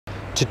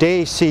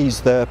today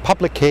sees the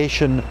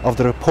publication of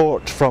the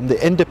report from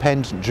the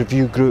independent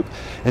review group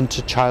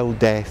into child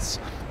deaths.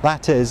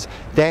 That is,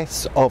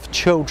 deaths of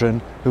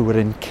children who were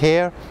in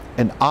care,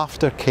 in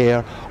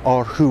aftercare,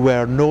 or who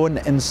were known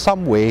in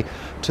some way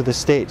to the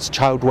state's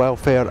child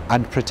welfare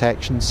and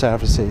protection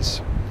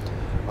services.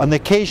 On the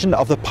occasion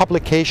of the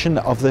publication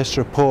of this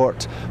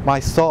report, my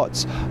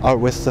thoughts are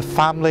with the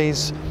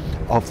families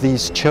of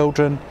these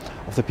children,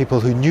 of the people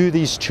who knew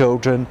these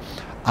children,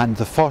 and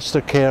the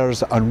foster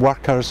carers and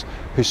workers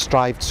who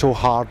strived so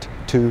hard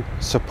to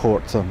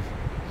support them.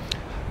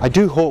 I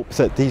do hope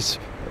that these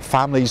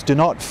families do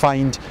not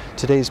find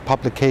today's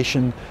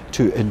publication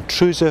too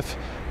intrusive.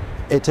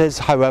 It is,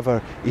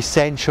 however,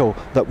 essential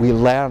that we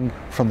learn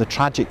from the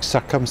tragic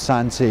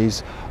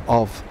circumstances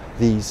of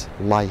these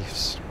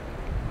lives.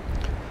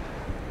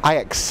 I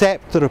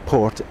accept the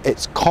report.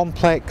 It's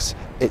complex,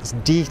 it's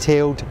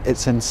detailed,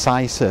 it's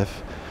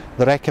incisive.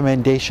 The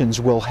recommendations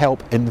will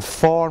help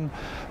inform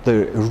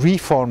the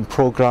reform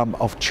programme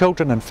of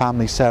children and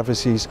family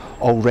services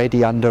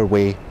already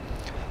underway.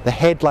 The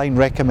headline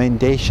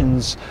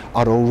recommendations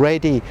are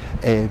already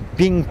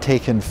being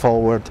taken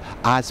forward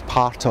as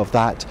part of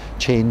that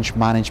change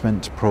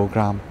management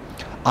programme.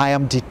 I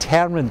am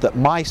determined that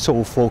my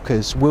sole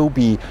focus will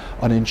be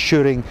on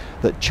ensuring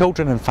that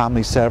children and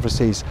family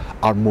services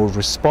are more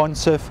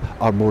responsive,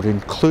 are more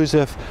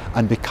inclusive,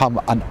 and become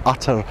an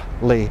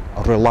utterly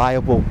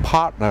reliable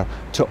partner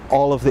to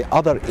all of the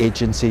other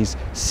agencies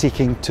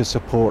seeking to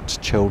support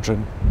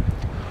children.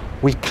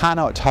 We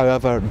cannot,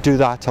 however, do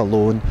that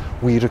alone.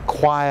 We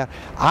require,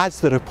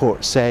 as the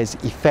report says,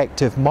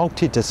 effective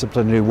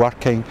multidisciplinary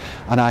working,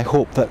 and I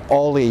hope that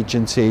all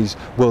agencies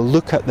will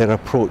look at their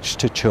approach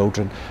to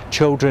children.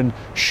 Children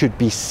should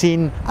be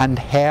seen and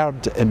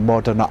heard in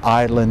modern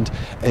Ireland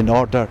in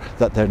order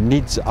that their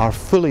needs are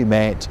fully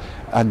met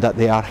and that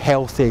they are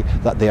healthy,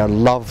 that they are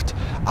loved,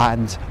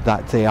 and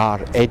that they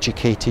are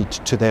educated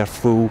to their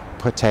full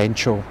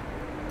potential.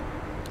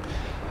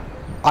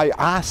 I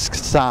ask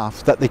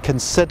staff that they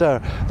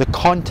consider the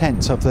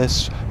contents of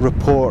this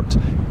report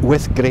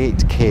with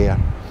great care.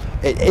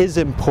 It is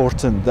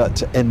important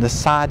that in the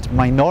sad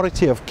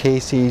minority of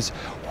cases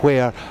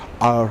where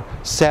our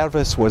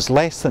service was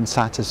less than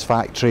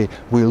satisfactory,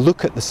 we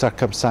look at the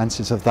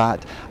circumstances of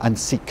that and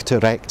seek to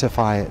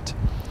rectify it.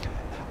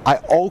 I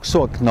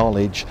also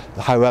acknowledge,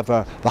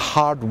 however, the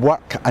hard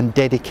work and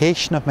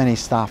dedication of many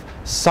staff.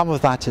 Some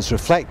of that is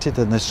reflected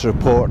in this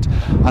report,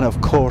 and of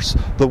course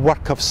the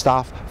work of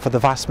staff for the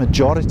vast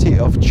majority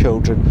of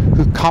children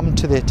who come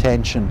to the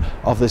attention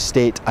of the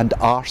state and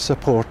are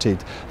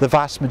supported. The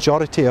vast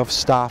majority of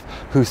staff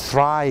who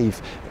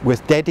thrive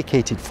with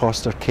dedicated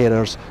foster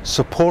carers,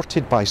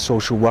 supported by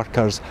social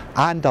workers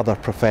and other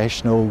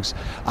professionals,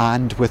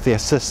 and with the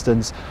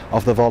assistance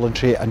of the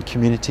voluntary and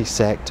community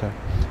sector.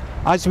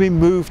 As we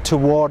move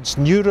towards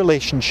new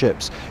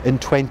relationships in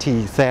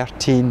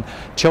 2013,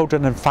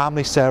 children and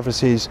family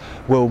services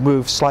will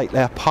move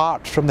slightly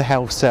apart from the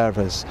health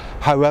service.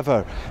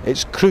 However,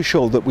 it's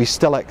crucial that we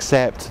still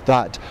accept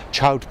that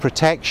child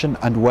protection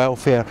and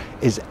welfare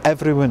is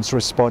everyone's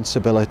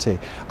responsibility,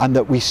 and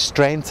that we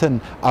strengthen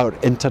our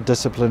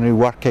interdisciplinary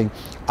working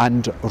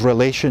and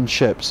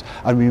relationships,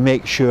 and we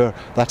make sure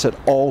that at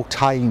all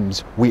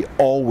times we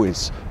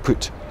always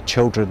put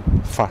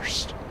children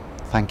first.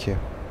 Thank you.